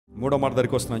మూడో మాట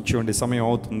దగ్గరికి వస్తున్నాను చూడండి, సమయం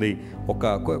అవుతుంది.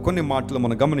 కొన్ని మాటలు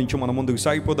మనం గమనించి మనం ముందుకు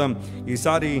సాగిపోదాం.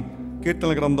 ఈసారి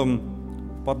కీర్తన గ్రంథం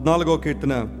 14వ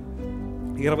కీర్తన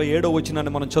 27వ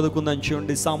వచనాన్ని మనం చదువుకుందాం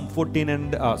చూడండి.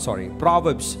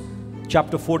 Proverbs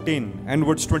chapter 14 and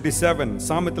verse 27.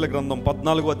 సామెతల గ్రంథం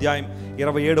 14వ అధ్యాయం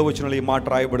 27వ వచనంలో ఈ మాట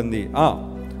రాయబడింది.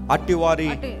 అట్టివారి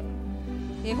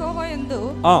యెహోవాయందు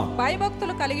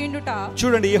భయభక్తులు కలిగి ఉండుట,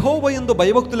 చూడండి, యెహోవాయందు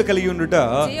భయభక్తులు కలిగి ఉండుట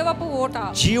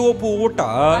జీవపు ఊట,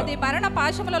 అది మరణ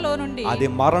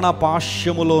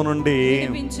పాశములో నుండి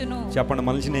చెప్పండి,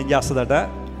 మనిషిని ఏం చేస్తుందట?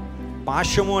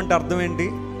 పాశము అంటే అర్థం ఏంటి?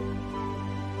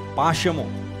 పాశము,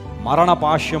 మరణ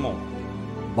పాశము,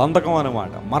 బంధకం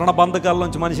అన్నమాట. మరణ బంధకాల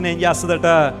నుంచి మనిషిని ఏం చేస్తుందట?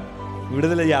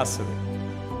 విడుదల చేస్తుంది.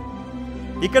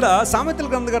 ఇక్కడ సామెతల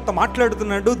గ్రంథకర్త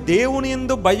మాట్లాడుతున్నాడు, దేవుని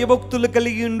యందు భయభక్తులు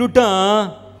కలిగి ఉండుట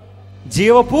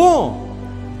జీవపు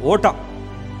ఓట.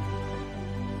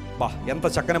 ఎంత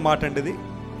చక్కని మాట అండి ఇది.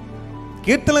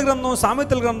 కీర్తన గ్రంథం,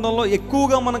 సామెతల గ్రంథంలో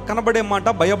ఎక్కువగా మనకు కనబడే మాట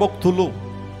భయభక్తులు.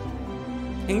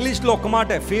 ఇంగ్లీష్లో ఒక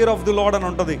మాట ఫియర్ ఆఫ్ ది లార్డ్ అని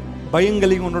ఉంటుంది. భయం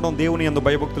కలిగి ఉండడం, దేవుని యందు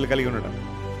భయభక్తులు కలిగి ఉండడం.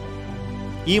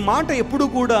 ఈ మాట ఎప్పుడు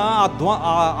కూడా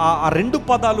ఆ రెండు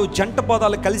పదాలు, జంట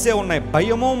పదాలు కలిసే ఉన్నాయి.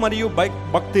 భయము మరియు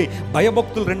భక్తి,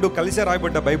 భయభక్తులు రెండు కలిసే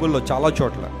రాయబడ్డ బైబిల్లో చాలా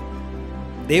చోట్ల.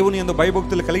 దేవుని యందు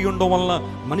భయభక్తులు కలిగి ఉండడం వలన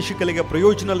మనిషి కలిగే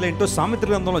ప్రయోజనాలు ఏంటో సామెతల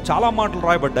గ్రంథంలో చాలా మాటలు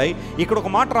రాయబడ్డాయి. ఇక్కడ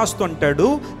ఒక మాట రాస్తూ అంటాడు,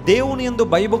 దేవుని యందు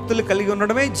భయభక్తులు కలిగి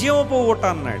ఉండడమే జీవపు ఊట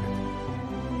అన్నాడు.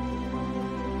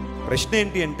 ప్రశ్న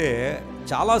ఏంటి అంటే,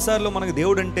 చాలాసార్లు మనకు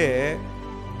దేవుడు అంటే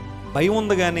భయం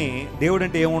ఉంది, కానీ దేవుడు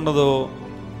అంటే ఏముండదు?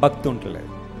 భక్తి ఉండలేదు.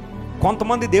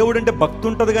 కొంతమంది దేవుడు అంటే భక్తి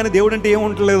ఉంటుంది, కానీ దేవుడు అంటే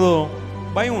ఏముంటలేదు?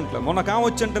 భయం ఉండలేదు. మొన్న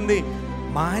కావచ్చు అంటుంది,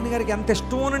 మా ఆయన గారికి ఎంత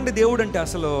ఇష్టమోనండి దేవుడు అంటే,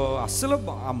 అసలు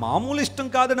మామూలు ఇష్టం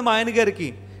కాదండి మా ఆయన గారికి,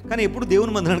 కానీ ఎప్పుడు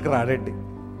దేవుని మందిరానికి రాడండి,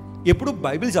 ఎప్పుడు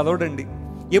బైబిల్ చదవడండి,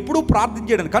 ఎప్పుడు ప్రార్థన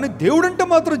చేయడండి, కానీ దేవుడు అంటే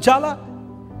మాత్రం చాలా.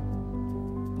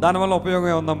 దానివల్ల ఉపయోగం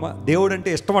ఏముందమ్మా? దేవుడు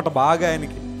అంటే ఇష్టమట బాగా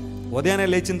ఆయనకి. ఉదయాన్నే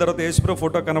లేచిన తర్వాత యేసుప్రభు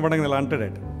ఫోటో కనబడంగా ఇలా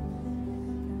అంటాడట.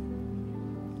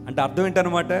 అంటే అర్థం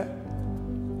ఏంటనమాట?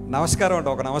 నమస్కారం అంట,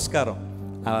 ఒక నమస్కారం.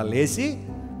 అలా లేచి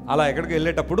అలా ఎక్కడికి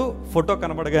వెళ్ళేటప్పుడు ఫోటో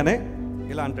కనబడగానే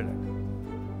ఇలా అంటాడు.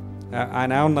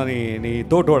 ఆయన ఏమన్నా నీ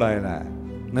తోటోడు, ఆయన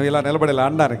నువ్వు ఇలా నిలబడి ఇలా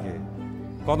అనడానికి.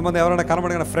 కొంతమంది ఎవరైనా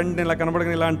కనబడగానే ఫ్రెండ్ని ఇలా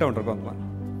కనబడగానే ఇలా అంటూ ఉంటారు కొంతమంది.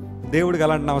 దేవుడికి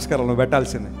అలాంటి నమస్కారం నువ్వు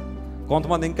పెట్టాల్సిందే.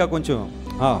 కొంతమంది ఇంకా కొంచెం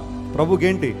ప్రభుకి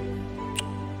ఏంటి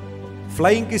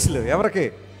ఫ్లయింగ్ కిస్లు. ఎవరికి?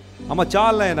 అమ్మ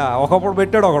చాలు, ఆయన ఒకప్పుడు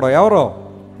పెట్టాడు, ఒకడు ఎవరో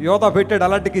యోధా పెట్టాడు,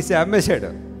 అలాంటి కిస్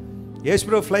అమ్మేశాడు.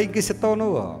 యేసుప్రభు ఫ్లయింగ్ కిస్ ఇస్తావు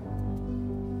నువ్వు?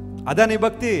 అదా నీ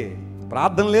భక్తి?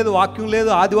 ప్రార్థన లేదు, వాక్యం లేదు,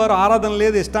 ఆదివారం ఆరాధన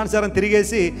లేదు, ఇష్టానుసారం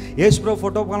తిరిగేసి యేసుప్రభు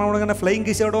ఫోటో కనబడగానే ఫ్లయింగ్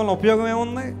కిస్ ఇవ్వడం వల్ల ఉపయోగం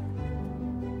ఏముంది?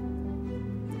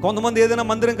 కొంతమంది ఏదైనా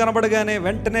మందిరం కనబడగానే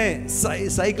వెంటనే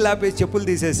సైకిల్ ఆపేసి చెప్పులు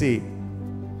తీసేసి,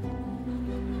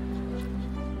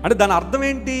 అంటే దాని అర్థం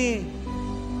ఏంటి?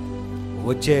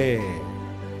 వచ్చే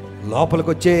లోపలికి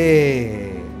వచ్చే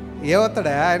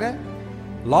ఏమవుతాడా ఆయన?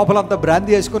 లోపలంతా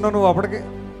బ్రాంతి వేసుకున్నావు నువ్వు, అప్పటికి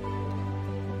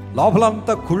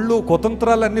లోపలంతా కుళ్ళు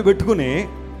కుతంత్రాలన్నీ పెట్టుకుని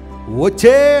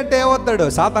వచ్చే అంటే ఏమవుతాడు?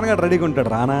 సాతానుగా రెడీగా ఉంటాడు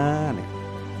రానా అని.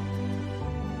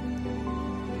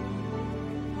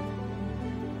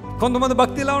 కొంతమంది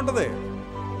భక్తి ఇలా ఉంటుంది.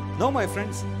 నో మై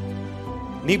ఫ్రెండ్స్,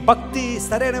 నీ భక్తి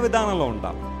సరైన విధానంలో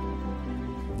ఉండాలి.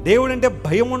 దేవుడు అంటే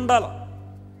భయం ఉండాలి.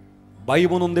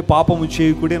 భయమునుంది పాపము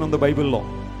చేయకుడి అని ఉంది బైబిల్లో.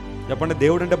 చెప్పండి,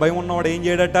 దేవుడు అంటే భయం ఉన్నవాడు ఏం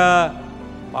చేయడట?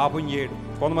 పాపం చేయడు.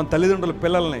 కొంతమంది తల్లిదండ్రులు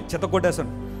పిల్లల్ని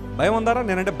చితకొట్టేస్తాడు. భయం ఉందారా?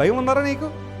 నేనంటే భయం ఉందారా నీకు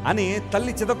అని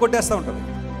తల్లి చితకొట్టేస్తూ ఉంటుంది.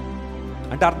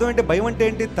 అంటే అర్థం ఏంటి? భయం అంటే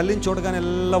ఏంటి? తల్లిని చూడగానే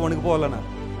ఎలా వణికిపోవాలన్నా,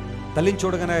 తల్లిని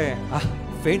చూడగానే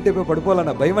ఫెయింట్ అయిపోయి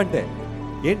పడిపోవాలన్నా భయం అంటే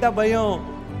ఏంటా భయం?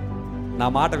 నా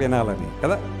మాట వినాలని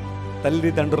కదా,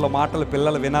 తల్లిదండ్రుల మాటలు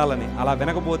పిల్లలు వినాలని. అలా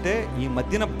వినకపోతే ఈ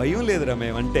మధ్యన భయం లేదురా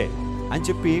మేమంటే అని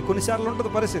చెప్పి కొన్నిసార్లు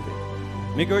ఉంటుంది పరిస్థితి.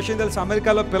 మీకు విషయం తెలుసు,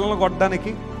 అమెరికాలో పిల్లలను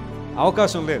కొట్టడానికి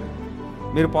అవకాశం లేదు.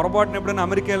 మీరు పొరపాటున ఎప్పుడైనా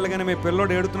అమెరికా వెళ్ళగానే మీ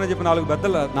పిల్లోడు ఏడుతున్నా చెప్పి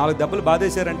 4 దెబ్బలు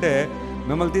బాధేశారంటే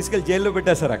మిమ్మల్ని తీసుకెళ్ళి జైల్లో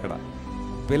పెట్టేశారు. అక్కడ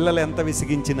పిల్లలు ఎంత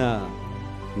విసిగించినా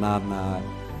నాన్న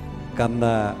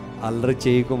కన్నా అల్లరి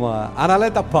చేయకుమా అనాలే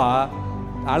తప్ప,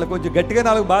 వాళ్ళు కొంచెం గట్టిగా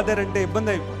 4 బాధారంటే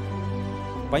ఇబ్బంది అయిపోయింది.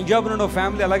 పంజాబ్ నుండి ఒక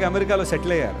ఫ్యామిలీ అలాగే అమెరికాలో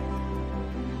సెటిల్ అయ్యారు.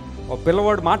 ఒక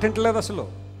పిల్లవాడు మాట వింటలేదు అసలు.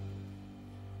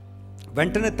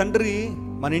 వెంటనే తండ్రి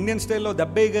మన ఇండియన్ స్టైల్లో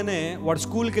దెబ్బేయగానే వాడు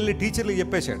స్కూల్కి వెళ్ళి టీచర్లకు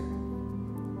చెప్పేశాడు,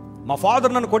 మా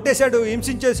ఫాదర్ నన్ను కొట్టేశాడు,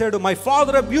 హింసించేశాడు, మై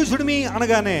ఫాదర్ అబ్యూజ్డ్ మీ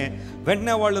అనగానే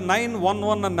వెంటనే వాళ్ళు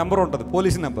 911 అన్న నెంబర్ ఉంటుంది,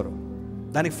 పోలీసు నెంబరు,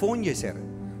 దానికి ఫోన్ చేశారు.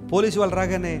 పోలీసు వాళ్ళు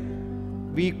రాగానే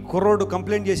ఈ కుర్రోడు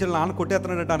కంప్లైంట్ చేశారు, నాన్న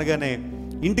కొట్టేస్తున్నాడట అనగానే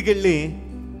ఇంటికి వెళ్ళి,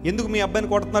 ఎందుకు మీ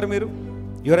అబ్బాయిని కొడుతున్నారు మీరు?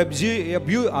 యువర్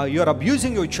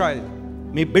అబ్యూజింగ్ యువర్ చైల్డ్,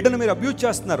 మీ బిడ్డను మీరు అబ్యూజ్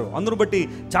చేస్తున్నారు, అందును బట్టి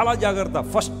చాలా జాగ్రత్త.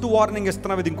 ఫస్ట్ వార్నింగ్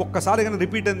ఇస్తున్నాం, ఇది ఇంకొకసారి కానీ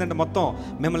రిపీట్ అయిందంటే మొత్తం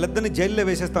మిమ్మల్ని ఇద్దరిని జైల్లో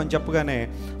వేసేస్తామని చెప్పగానే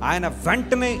ఆయన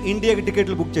వెంటనే ఇండియాకి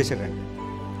టికెట్లు బుక్ చేశాడండి.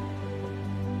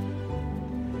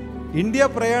 ఇండియా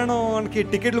ప్రయాణానికి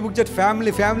టికెట్లు బుక్ చేసి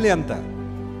ఫ్యామిలీ అంతా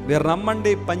మీరు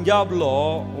నమ్మండి. పంజాబ్లో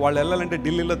వాళ్ళు వెళ్ళాలంటే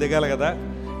ఢిల్లీలో దిగాలి కదా,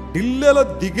 ఢిల్లీలో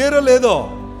దిగారో లేదో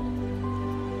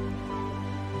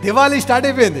దివాళీ స్టార్ట్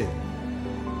అయిపోయింది.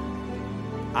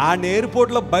 ఆ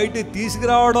ఎయిర్పోర్ట్లో బయట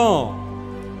తీసుకురావడం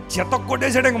చెత్త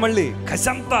కొట్టేసాడు. ఇంక మళ్ళీ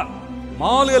కసంతా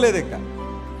మామూలుగా లేదు. ఇక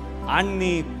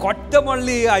అన్ని కొట్ట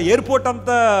మళ్ళీ ఆ ఎయిర్పోర్ట్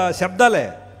అంతా శబ్దాలే.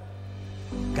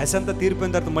 కసంతా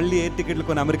తీరిపోయిన తర్వాత మళ్ళీ ఎయిర్ టికెట్లు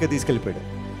కొని అమెరికా తీసుకెళ్ళిపోయాడు.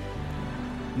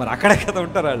 మరి అక్కడే కదా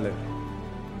ఉంటారు వాళ్ళు.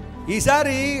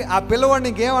 ఈసారి ఆ పిల్లవాడిని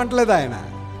ఇంకేం అంటలేదు ఆయన,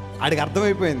 ఆడికి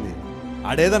అర్థమైపోయింది.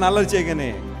 ఆడేదో నల్లలు చేయగానే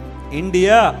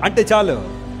ఇండియా అంటే చాలు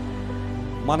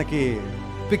మనకి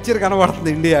పిక్చర్ కనబడుతుంది.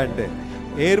 ఇండియా అంటే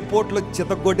ఎయిర్పోర్ట్లో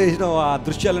చితగొట్టేసిన ఆ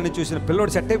దృశ్యాలని చూసిన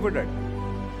పిల్లోడు సెట్ అయిపోయాడు.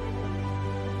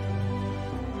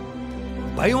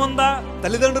 భయం ఉందా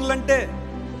తల్లిదండ్రులంటే,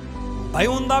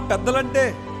 భయం ఉందా పెద్దలంటే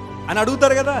అని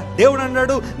అడుగుతారు కదా. దేవుడు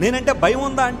అన్నాడు నేనంటే భయం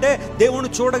ఉందా అంటే,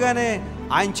 దేవుడిని చూడగానే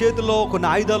ఆయన చేతిలో కొన్ని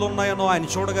ఆయుధాలు ఉన్నాయనో ఆయన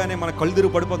చూడగానే మన కళ్ళు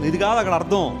తిరిగి పడిపోతుంది. ఇది కాదు అక్కడ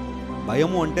అర్థం.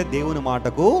 భయము అంటే దేవుని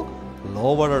మాటకు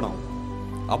లోబడడం.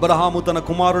 అబ్రహాము తన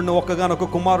కుమారుణ్ణి ఒక్కగానొక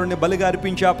కుమారుణ్ణి బలిగా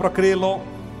అర్పించే ఆ ప్రక్రియలో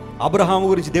అబ్రహాము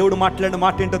గురించి దేవుడు మాట్లాడిన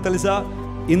మాట ఏంటో తెలుసా?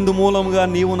 ఇందు మూలంగా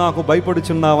నీవు నాకు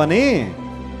భయపడుచున్నావని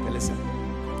తెలుసా.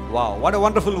 Wow, what a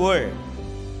wonderful word.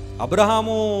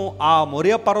 Abraham ఆ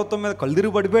మొరియా పర్వతం మీద కళ్ళు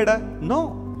తిరిగి పడిపోయాడా? నో,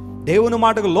 దేవుని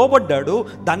మాటకు లోబడ్డాడు.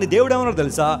 దాన్ని దేవుడు ఏమన్నాడు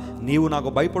తెలుసా? నీవు నాకు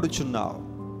భయపడుచున్నావు.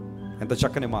 ఎంత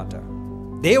చక్కని మాట.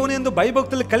 దేవుని యందు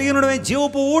భయభక్తులు కలిగి ఉండడమే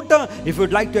జీవపు ఊట. If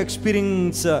you'd like to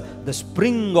experience the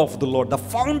spring of the lord, the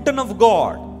fountain of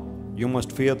God, you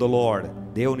must fear the lord.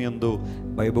 దేవుని యందు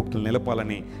భయభక్తులు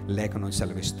నిలపాలని లేఖనం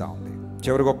సెలవిస్తూ ఉంది.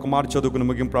 చివరికి ఒక్క మాట చదువుకుని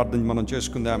ముగింపు ప్రార్థన మనం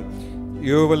చేసుకుందాం.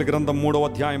 యోవేలు గ్రంథం 3వ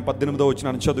అధ్యాయం 18వ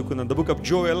వచనాన్ని చదువుకుందాం. The book of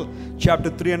Joel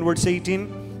chapter 3 and verse 18.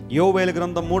 యోవేలు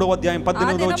గ్రంథం 3వ అధ్యాయం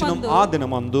 18వ వచనం. ఆ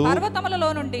దినమందు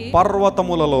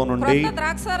పర్వతములలో నుండి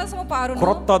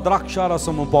క్రొత్త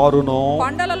ద్రాక్షారసము పారును.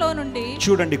 కొండలలో నుండి,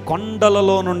 చూడండి,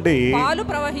 కొండలలో నుండి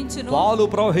పాలు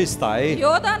ప్రవహిస్తాయి.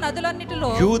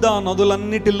 యూదా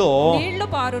నదులన్నిటిలో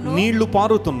నీళ్లు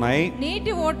పారుతున్నాయి.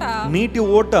 నీటి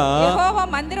ఓట యెహోవా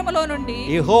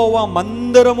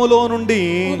మందిరములో నుండి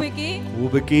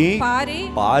ఉబికి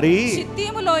పారి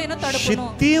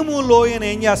షిత్తీము లోయను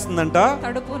ఏం చేస్తుందంట?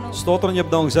 స్తోత్రం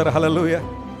చెప్దాం ఒకసారి. హల్లెలూయా.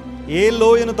 ఏ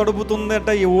లోయను తడుపుతుందంట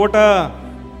ఈ ఓట?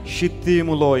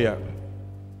 షిత్తీము లోయ.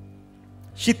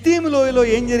 షిత్తీము లోయలో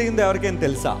ఏం జరిగిందో ఎవరికైనా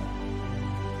తెలుసా?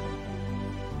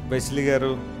 వెస్లీ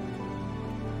గారు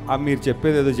మీరు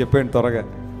చెప్పేది ఏదో చెప్పండి త్వరగా.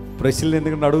 ప్రశ్నలు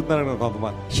ఎందుకంటే అడుగుతున్నారు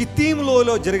కొంతమంది. షిత్తీము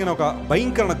లోయలో జరిగిన ఒక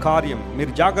భయంకరమైన కార్యం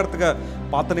మీరు జాగ్రత్తగా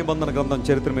పాత నిబంధన గ్రంథం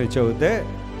చరిత్ర మీద చదివితే,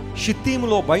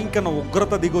 షిత్తీములో భయంకర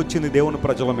ఉగ్రత దిగి వచ్చింది దేవుని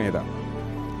ప్రజల మీద.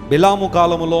 బిలాము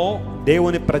కాలములో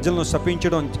దేవుని ప్రజలను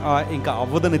శపించడం ఇంకా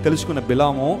అవ్వదని తెలుసుకున్న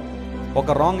బిలాము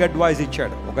ఒక రాంగ్ అడ్వైస్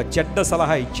ఇచ్చాడు, ఒక చెడ్డ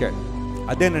సలహా ఇచ్చాడు.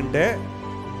 అదేనంటే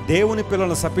దేవుని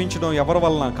పిల్లలను శపించడం ఎవరి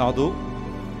వలన కాదు,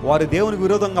 వారు దేవునికి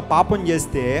విరోధంగా పాపం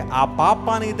చేస్తే ఆ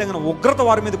పాపానికి తగిన ఉగ్రత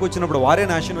వారి మీదకి వచ్చినప్పుడు వారే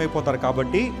నాశనం అయిపోతారు.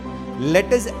 కాబట్టి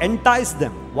లెట్ us entice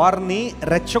them, వారిని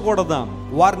రెచ్చగొడదాం,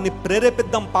 వారిని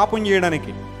ప్రేరేపిద్దాం పాపం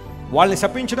చేయడానికి. వాళ్ళని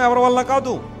శపించడం ఎవరి వల్ల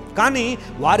కాదు, కానీ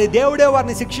వారి దేవుడే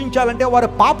వారిని శిక్షించాలంటే వారి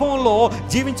పాపంలో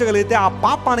జీవించగలిగితే ఆ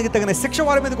పాపానికి తగిన శిక్ష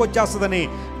వారి మీదకి వచ్చేస్తుందని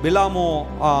బిలాము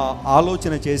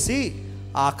ఆలోచన చేసి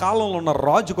ఆ కాలంలో ఉన్న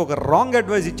రాజుకు ఒక రాంగ్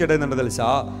అడ్వైస్ ఇచ్చాడు. ఏంటంటే తెలుసా?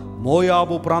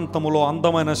 మోయాబు ప్రాంతంలో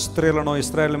అందమైన స్త్రీలను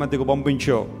ఇశ్రాయేలు మధ్యకు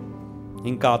పంపించో,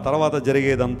 ఇంకా తర్వాత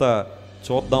జరిగేదంతా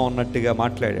చూద్దాం అన్నట్టుగా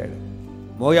మాట్లాడాడు.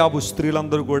 మోయాబు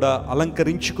స్త్రీలందరూ కూడా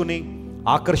అలంకరించుకుని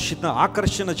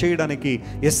ఆకర్షణ చేయడానికి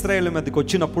ఇశ్రాయేలు మీదకి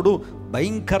వచ్చినప్పుడు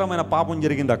భయంకరమైన పాపం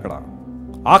జరిగింది. అక్కడ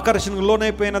ఆకర్షణకు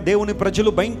లోనైపోయిన దేవుని ప్రజలు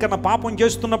భయంకర పాపం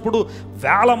చేస్తున్నప్పుడు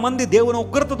వేల మంది దేవుని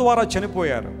ఉగ్రత ద్వారా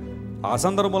చనిపోయారు. ఆ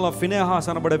సందర్భంలో ఫినెహాస్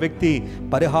అనబడే వ్యక్తి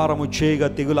పరిహారము చేయగా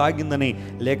తెగులాగిందని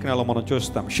లేఖనాల్లో మనం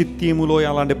చూస్తాం. షిత్తీము లోయ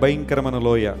అలాంటి భయంకరమైన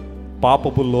లోయ,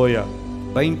 పాపపు లోయ,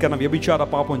 భయంకర వ్యభిచార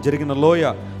పాపం జరిగిన లోయ.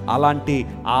 అలాంటి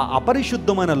ఆ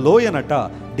అపరిశుద్ధమైన లోయనట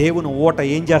దేవుని ఓట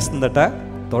ఏం చేస్తుందట?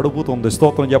 తడుపుతుంది.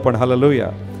 స్తోత్రం చెప్పండి. హల్లెలూయా.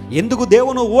 ఎందుకు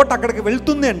దేవుని ఓట అక్కడికి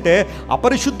వెళ్తుంది అంటే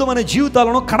అపరిశుద్ధమైన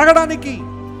జీవితాలను కడగడానికి,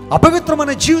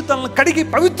 అపవిత్రమైన జీవితాలను కడిగి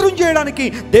పవిత్రం చేయడానికి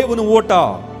దేవుని ఓట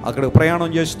అక్కడికి ప్రయాణం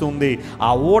చేస్తుంది.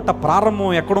 ఆ ఓట ప్రారంభం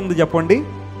ఎక్కడుంది చెప్పండి?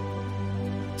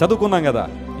 చదువుకున్నాం కదా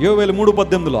యోవేలు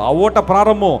 3:18. ఆ ఓట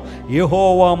ప్రారంభం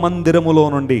యెహోవా మందిరములో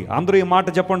నుండి. అందరూ ఈ మాట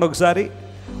చెప్పండి ఒకసారి.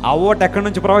 ఆ ఓట ఎక్కడి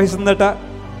నుంచి ప్రవహిస్తుందట?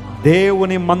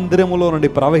 దేవుని మందిరములో నుండి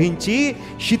ప్రవహించి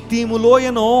షిత్తీము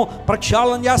లోయను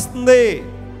ప్రక్షాళన చేస్తుంది.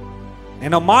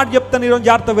 నేను మాట చెప్తాను, ఈరోజు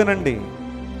జాగ్రత్త వినండి.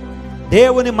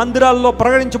 దేవుని మందిరాల్లో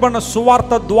ప్రకటించబడిన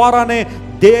సువార్త ద్వారానే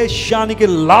దేశానికి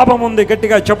లాభం ఉంది.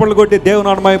 గట్టిగా చప్పట్లు కొట్టి దేవుని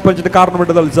అనుమతించిన కారణం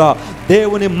ఏంటో తెలుసా?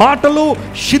 దేవుని మాటలు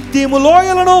షిత్తీము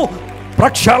లోయలను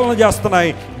ప్రక్షాళన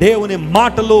చేస్తున్నాయి. దేవుని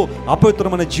మాటలు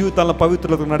అపవిత్రమైన జీవితాలను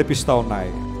పవిత్రతకు నడిపిస్తూ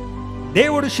ఉన్నాయి.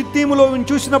 దేవుడు షిత్తీములో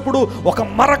చూసినప్పుడు ఒక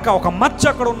మరక, ఒక మచ్చ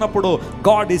అక్కడ ఉన్నప్పుడు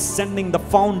God is sending the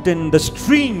fountain, the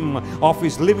stream of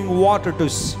his living water to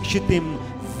షిత్తీమ్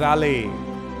valley.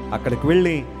 అక్కడికి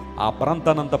వెళ్ళి ఆ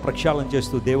ప్రాంతానంతా ప్రక్షాళన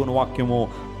చేస్తూ దేవుని వాక్యము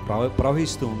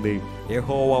ప్రవహిస్తూ ఉంది.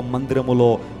 యెహోవా మందిరములో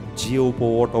జీవపు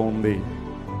ఓట ఉంది.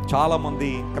 చాలామంది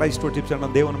క్రైస్ట్ వర్షిప్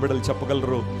సెంటర్ దేవుని బిడ్డలు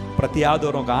చెప్పగలరు, ప్రతి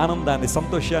ఆదివారం ఒక ఆనందాన్ని,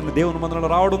 సంతోషాన్ని దేవుని మందిరంలో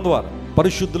రావడం ద్వారా,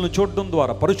 పరిశుద్ధులను చూడడం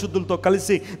ద్వారా, పరిశుద్ధులతో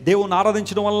కలిసి దేవుని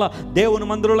ఆరాధించడం వల్ల దేవుని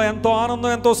మందిరంలో ఎంతో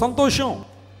ఆనందం, ఎంతో సంతోషం.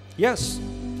 ఎస్,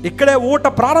 ఇక్కడే ఓట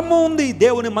ప్రారంభం ఉంది.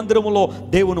 దేవుని మందిరములో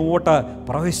దేవుని ఓట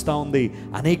ప్రవహిస్తూ ఉంది.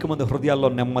 అనేక మంది హృదయాల్లో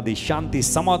నెమ్మది, శాంతి,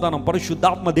 సమాధానం,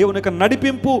 పరిశుద్ధాత్మ దేవుని యొక్క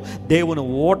నడిపింపు దేవుని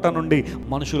ఓట నుండి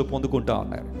మనుషులు పొందుకుంటూ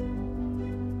ఉన్నారు.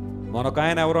 మనొక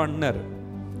ఆయన ఎవరో అంటున్నారు,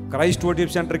 క్రైస్ట్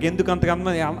వర్షిప్ సెంటర్కి ఎందుకు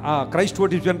క్రైస్ట్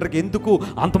వర్షిప్ సెంటర్కి ఎందుకు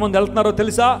అంతమంది వెళ్తున్నారో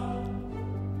తెలుసా?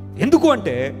 ఎందుకు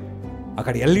అంటే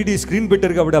అక్కడ ఎల్ఈడి స్క్రీన్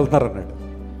పెట్టారు కాబట్టి వెళ్తున్నారు అన్నాడు.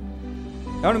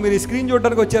 ఏమన్నా మీరు ఈ స్క్రీన్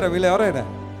చూడడానికి వచ్చారా? వీళ్ళు ఎవరైనా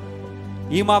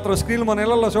ఈ మాత్రం స్క్రీన్లు మన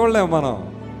ఇళ్లలో చూడలేము మనం.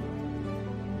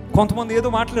 కొంతమంది ఏదో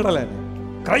మాట్లాడాలని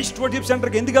క్రైస్ట్ వర్షిప్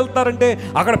సెంటర్కి ఎందుకు వెళ్తారంటే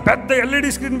అక్కడ పెద్ద ఎల్ఈడి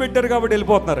స్క్రీన్ పెట్టారు కాబట్టి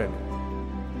వెళ్ళిపోతున్నారండి.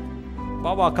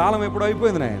 బాబా, ఆ కాలం ఎప్పుడు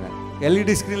అయిపోయింది నాయన,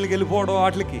 ఎల్ఈడి స్క్రీన్లకి వెళ్ళిపోవడం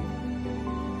వాటికి.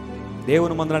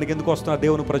 దేవుని మందిరానికి ఎందుకు వస్తున్నారు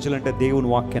దేవుని ప్రజలు అంటే దేవుని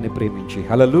వాక్యాన్ని ప్రేమించి.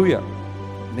 హల్లెలూయా.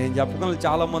 నేను చెప్పగలను,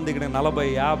 చాలామంది ఇక్కడ 40,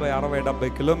 50, 60,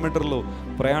 70 కిలోమీటర్లు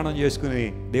ప్రయాణం చేసుకుని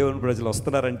దేవుని ప్రజలు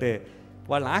వస్తున్నారంటే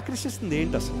వాళ్ళని ఆకర్షిస్తుంది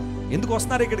ఏంటి అసలు? ఎందుకు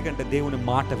వస్తున్నారు ఇక్కడికంటే దేవుని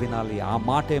మాట వినాలి. ఆ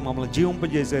మాటే మమ్మల్ని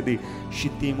జీవింపజేసేది.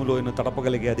 షిత్తీములో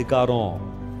తడపగలిగే అధికారం,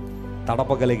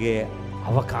 తడపగలిగే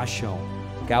అవకాశం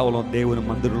కేవలం దేవుని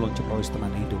మందిరంలోంచి ప్రవహిస్తున్న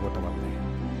నీటి ఓట వల్లే.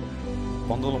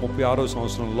 1936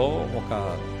 సంవత్సరంలో ఒక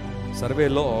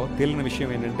సర్వేలో తేలిన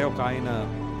విషయం ఏంటంటే, ఒక ఆయన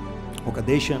ఒక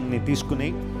దేశాన్ని తీసుకుని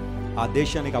ఆ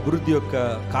దేశానికి అభివృద్ధి యొక్క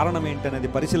కారణం ఏంటనేది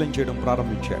పరిశీలన చేయడం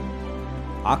ప్రారంభించాడు.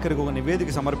 ఆఖరికి ఒక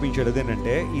నివేదిక సమర్పించాడు.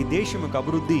 అదేంటంటే, ఈ దేశం యొక్క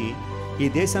అభివృద్ధి ఈ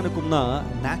దేశానికి ఉన్న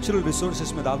న్యాచురల్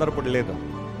రిసోర్సెస్ మీద ఆధారపడలేదు,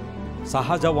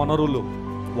 సహజ వనరులు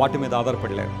వాటి మీద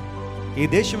ఆధారపడలేదు. ఈ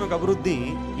దేశం యొక్క అభివృద్ధి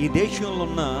ఈ దేశంలో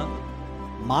ఉన్న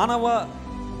మానవ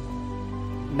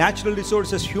న్యాచురల్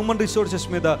రిసోర్సెస్, హ్యూమన్ రిసోర్సెస్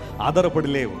మీద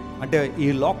ఆధారపడలేవు. అంటే ఈ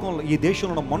లోకంలో, ఈ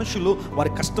దేశంలో ఉన్న మనుషులు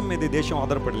వారి కష్టం మీద ఈ దేశం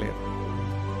ఆధారపడలేదు.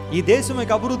 ఈ దేశం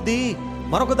యొక్క అభివృద్ధి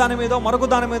మరొక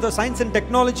దాని మీద సైన్స్ అండ్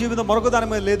టెక్నాలజీ మీద మరొక దాని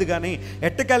మీద లేదు. కానీ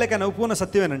ఎట్టకేలకైనా ఒప్పుకున్న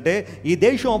సత్యం ఏంటంటే, ఈ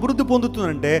దేశం అభివృద్ధి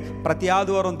పొందుతుందంటే ప్రతి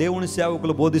ఆదివారం దేవుని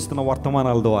సేవకులు బోధిస్తున్న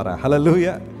వర్తమానాల ద్వారా,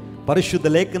 హల్లెలూయా, పరిశుద్ధ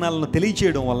లేఖనాలను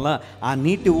తెలియచేయడం వల్ల ఆ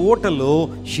నీటి ఓటలు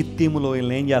షిత్తీములో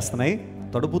వీళ్ళని ఏం చేస్తున్నాయి?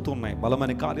 తడుపుతున్నాయి.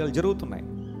 బలమైన కార్యాలు జరుగుతున్నాయి.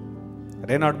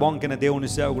 రేనాడ్ బాంక్ అనే దేవుని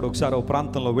సేవకుడు ఒకసారి ఒక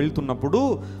ప్రాంతంలో వెళ్తున్నప్పుడు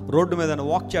రోడ్డు మీద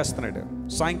వాక్ చేస్తున్నాడు.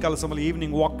 సాయంకాల సమయంలో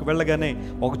ఈవినింగ్ వాక్ వెళ్ళగానే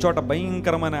ఒక చోట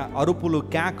భయంకరమైన అరుపులు,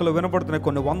 కేకలు వినపడుతున్నాయి.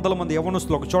 కొన్ని వందల మంది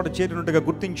యవనస్తులు ఒక చోట చేరినట్టుగా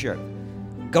గుర్తించాడు.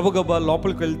 గబగబా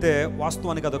లోపలికి వెళ్తే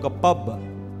వాస్తవానికి అదొక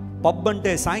పబ్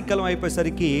అంటే సాయంకాలం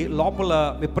అయిపోయేసరికి లోపల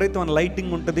విపరీతమైన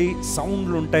లైటింగ్ ఉంటుంది,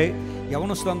 సౌండ్లు ఉంటాయి.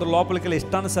 యవనస్తులు అందరూ లోపలికి వెళ్ళి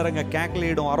ఇష్టానుసారంగా కేకలు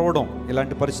వేయడం, అరవడం,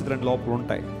 ఇలాంటి పరిస్థితులు లోపల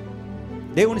ఉంటాయి.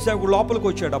 దేవుని సేవకుడు లోపలికి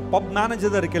వచ్చాడు. ఆ పబ్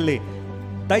మేనేజర్ దగ్గరికి వెళ్ళి,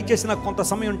 దయచేసి నాకు కొంత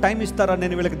సమయం టైం ఇస్తారా,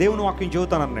 నేను వీళ్ళకి దేవుని వాక్యం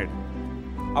చెబుతాను అన్నాడు.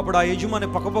 అప్పుడు ఆ యజమాని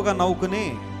పక్కపక్క నవ్వుకుని,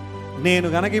 నేను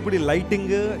కనుక ఇప్పుడు ఈ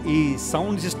లైటింగ్, ఈ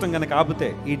సౌండ్ సిస్టమ్ కనుక ఆపితే,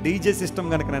 ఈ డీజే సిస్టమ్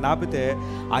కనుక నేను ఆపితే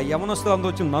ఆ యవనస్తులు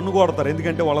అందరూ వచ్చి నన్ను కొడతారు,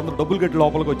 ఎందుకంటే వాళ్ళందరూ డబ్బులు కట్టి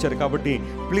లోపలికి వచ్చారు కాబట్టి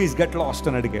ప్లీజ్ గెట్ లాస్ట్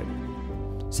అని అడిగాడు.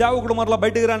 సేవకుడు మరలా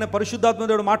బయటికి రానే పరిశుద్ధాత్మ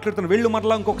దేవుడు మాట్లాడుతున్నాడు. వెళ్ళు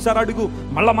మరలా ఇంకొకసారి అడుగు,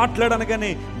 మళ్ళీ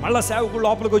మాట్లాడనగానే మళ్ళీ సేవకుడు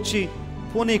లోపలికి వచ్చి,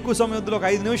 పోనీ ఎక్కువ సమయంలో ఒక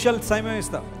 5 నిమిషాలు సమయం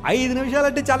ఇస్తా. 5 నిమిషాలు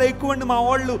అంటే చాలా ఎక్కువ అండి, మా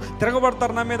వాళ్ళు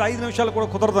తిరగబడతారు నా మీద, 5 నిమిషాలు కూడా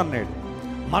కుదరదు అన్నాడు.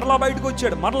 మరలా బయటకు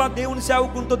వచ్చాడు. మరలా దేవుని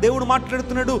సేవకునితో దేవుడు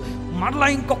మాట్లాడుతున్నాడు. మరలా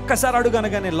ఇంకొకసారి అడుగు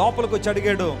అనగానే లోపలికి వచ్చి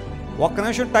అడిగాడు, 1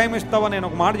 నిమిషం టైం ఇస్తావా, నేను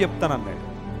ఒక మాట చెప్తాను అన్నాడు.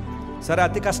 సరే,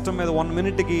 అతి కష్టం మీద 1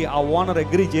 మినిట్కి ఆ ఓనర్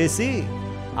అగ్రీ చేసి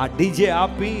ఆ డీజే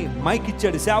ఆపి మైక్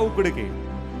ఇచ్చాడు సేవకుడికి.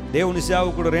 దేవుని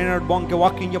సేవకుడు రేనాడ్ బాంక్కి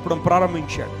వాక్యం చెప్పడం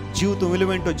ప్రారంభించాడు. జీవితం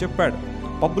విలువేంటో చెప్పాడు.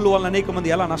 పబ్బుల వల్ల అనేక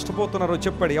మంది ఎలా నష్టపోతున్నారో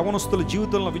చెప్పాడు. యవనస్తుల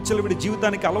జీవితంలో విచ్చలవిడి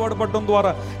జీవితానికి అలవాటు పడడం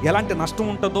ద్వారా ఎలాంటి నష్టం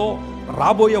ఉంటుందో,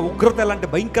 రాబోయే ఉగ్రత ఎలాంటి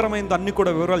భయంకరమైందో అన్ని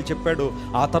కూడా వివరాలు చెప్పాడు.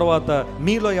 ఆ తర్వాత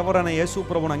మీలో ఎవరైనా యేసు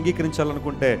ప్రభువును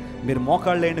అంగీకరించాలనుకుంటే మీరు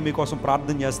మోకాళ్ళు వేయండి, మీకోసం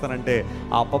ప్రార్థన చేస్తానంటే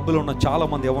ఆ పబ్బులో ఉన్న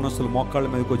చాలామంది యవనస్తులు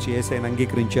మోకాళ్ళ మీదకి వచ్చి యేసయ్యను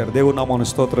అంగీకరించారు. దేవుని నామమున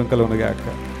స్తోత్రం కలుగునుగాక.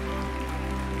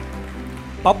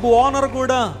 పబ్బు ఓనర్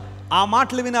కూడా ఆ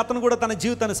మాటలు విని అతను కూడా తన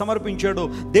జీవితాన్ని సమర్పించాడు.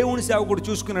 దేవుని సేవకుడు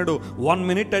చూసుకున్నాడు. 1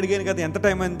 మినిట్ అడిగాను కదా, ఎంత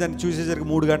టైం అయింది అని చూసేసరికి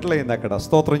 3 గంటలు అయింది అక్కడ.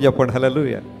 స్తోత్రం చెప్పండి,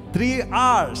 హల్లెలూయా. 3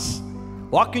 hours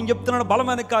వాక్యం చెప్తున్నాడు,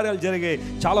 బలమైన కార్యాలు జరిగాయి.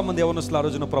 చాలామంది యవ్వనస్తులు ఆ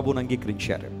రోజున ప్రభువుని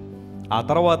అంగీకరించారు. ఆ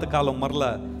తర్వాత కాలం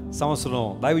మరలా సంవత్సరం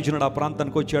దైవజనుడు ఆ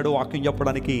ప్రాంతానికి వచ్చాడు వాక్యం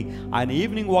చెప్పడానికి. ఆయన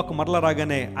ఈవినింగ్ వాక్ మరలా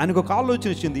రాగానే ఆయనకు ఒక ఆలోచన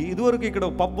వచ్చింది, ఇదివరకు ఇక్కడ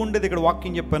పబ్ ఉండేది, ఇక్కడ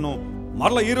వాక్యం చెప్పాను,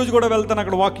 మరలా ఈరోజు కూడా వెళ్తాను,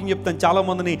 అక్కడ వాకింగ్ చెప్తాను,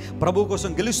 చాలామందిని ప్రభు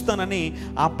కోసం గెలుస్తానని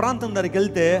ఆ ప్రాంతం దగ్గరికి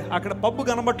వెళ్తే అక్కడ పబ్బు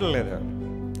కనబట్టలేదు.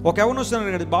 ఒక యవ్వనస్తుడు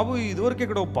అడిగాడు, బాబు ఇదివరకు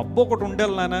ఇక్కడ పబ్బు ఒకటి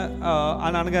ఉండేది నాయన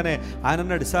అని అనగానే ఆయన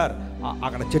అన్నాడు, సార్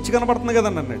అక్కడ చర్చి కనబడుతుంది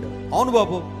కదని అన్నాడు. అవును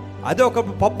బాబు, అదే ఒక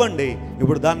పబ్ అండి,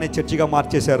 ఇప్పుడు దాన్ని చర్చిగా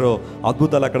మార్చేశారు,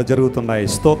 అద్భుతాలు అక్కడ జరుగుతున్నాయి.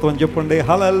 స్తోత్రం చెప్పండి,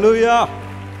 హల్లెలూయా.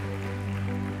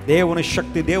 దేవుని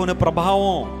శక్తి, దేవుని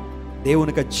ప్రభావం,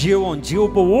 దేవునికి జీవం,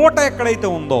 జీవపు ఓట ఎక్కడైతే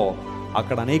ఉందో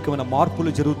అక్కడ అనేకమైన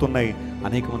మార్పులు జరుగుతున్నాయి,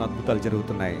 అనేకమైన అద్భుతాలు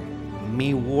జరుగుతున్నాయి. మీ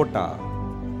ఓట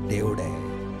దేవుడే.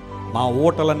 మా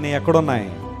ఓటలన్నీ ఎక్కడున్నాయి?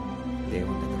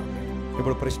 దేవుని దగ్గర ఉన్నాయి.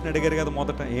 ఇప్పుడు ప్రశ్న అడిగారు కదా,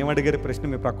 మొదట ఏమడిగారు ప్రశ్న?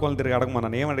 మీ ప్రక్క వాళ్ళని తిరిగి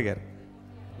అడగమన్నాను, ఏమడిగారు?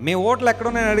 మీ ఓటలు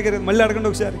ఎక్కడున్నాయని అడిగారు. మళ్ళీ అడగండి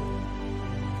ఒకసారి,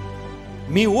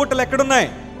 మీ ఓటలు ఎక్కడున్నాయి?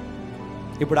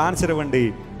 ఇప్పుడు ఆన్సర్ ఇవ్వండి,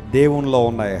 దేవునిలో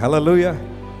ఉన్నాయి. హల్లెలూయా.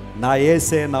 నా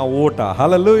యేసే నా ఓట.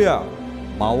 హల్లెలూయా.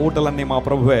 మా ఓటలన్నీ మా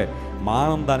ప్రభువే. మా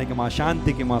ఆనందానికి, మా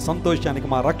శాంతికి, మా సంతోషానికి,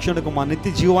 మా రక్షణకు, మా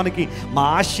నిత్య జీవానికి, మా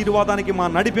ఆశీర్వాదానికి, మా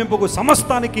నడిపింపుకు,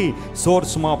 సమస్తానికి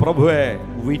సోర్స్ మా ప్రభువే.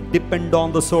 వి డిపెండ్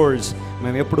ఆన్ ద సోర్స్.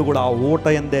 మేము ఎప్పుడు కూడా ఆ ఓట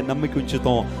యందే నమ్మిక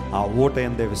ఉంచుతాం, ఆ ఓట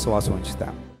యందే విశ్వాసం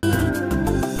ఉంచుతాం.